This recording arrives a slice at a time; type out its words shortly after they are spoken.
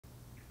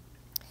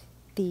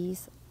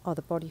These are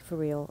the Body for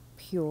Real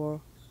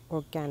pure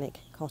organic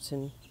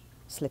cotton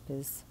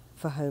slippers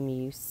for home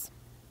use.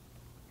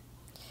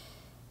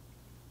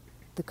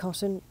 The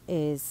cotton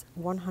is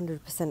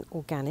 100%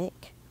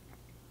 organic.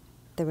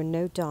 There are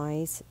no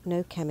dyes,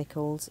 no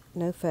chemicals,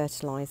 no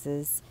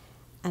fertilizers,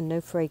 and no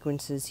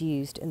fragrances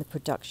used in the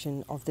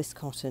production of this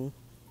cotton.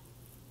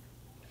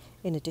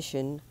 In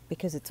addition,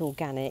 because it's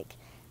organic,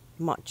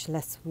 much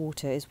less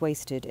water is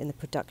wasted in the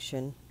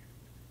production.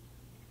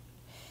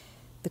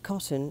 The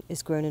cotton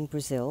is grown in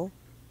Brazil,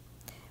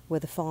 where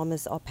the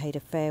farmers are paid a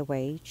fair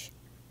wage,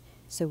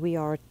 so we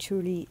are a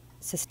truly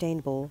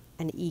sustainable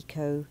and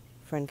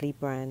eco-friendly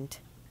brand.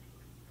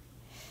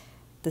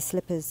 The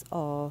slippers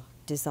are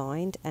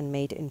designed and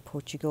made in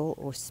Portugal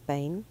or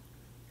Spain.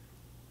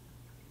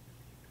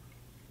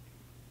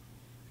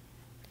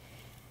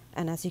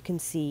 And as you can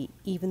see,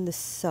 even the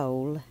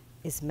sole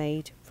is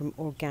made from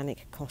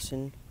organic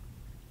cotton.